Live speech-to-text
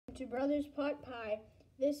to Brothers Pot Pie.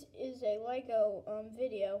 This is a Lego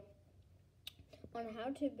video on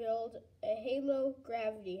how to build a Halo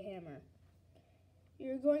gravity hammer.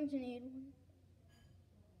 You're going to need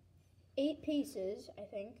 8 pieces, I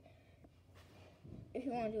think, if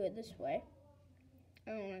you want to do it this way.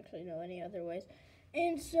 I don't actually know any other ways.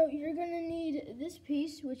 And so you're going to need this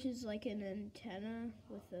piece, which is like an antenna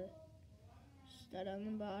with a stud on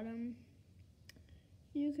the bottom.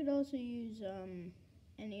 You could also use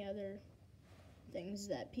any other things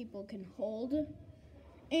that people can hold.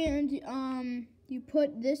 And you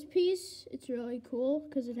put this piece, it's really cool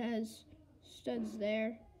because it has studs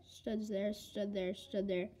there, studs there, stud there, stud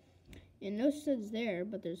there. And no studs there,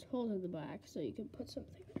 but there's holes in the back, so you can put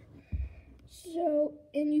something there. So,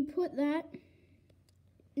 and you put that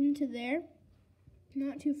into there,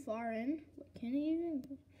 not too far in. Can it even?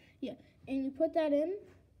 Yeah, and you put that in,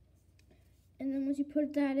 and then once you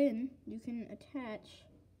put that in, you can attach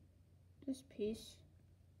this piece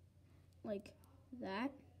like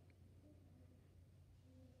that,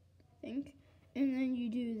 I think. And then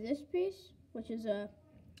you do this piece, which is a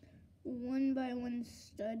 1x1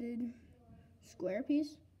 studded square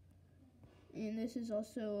piece. And this is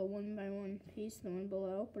also a 1x1 piece, the one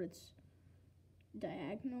below, but it's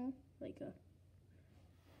diagonal, like a.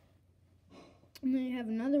 And then you have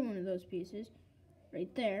another one of those pieces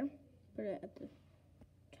right there. Put it at the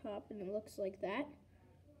top, and it looks like that.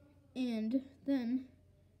 And then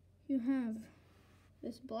you have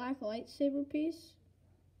this black lightsaber piece,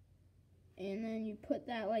 and then you put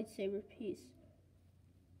that lightsaber piece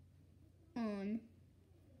on,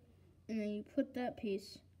 and then you put that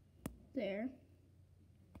piece there,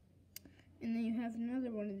 and then you have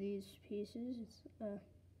another one of these pieces. It's a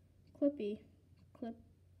clip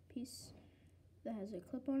piece that has a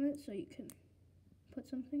clip on it, so you can put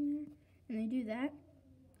something there, and they do that.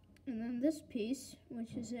 And then this piece,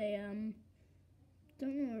 which is a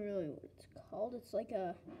don't know really what it's called. It's like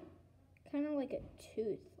a kind of like a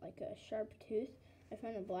tooth, like a sharp tooth. I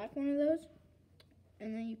found a black one of those,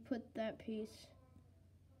 and then you put that piece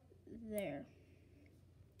there.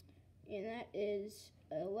 And that is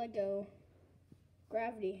a Lego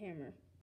gravity hammer.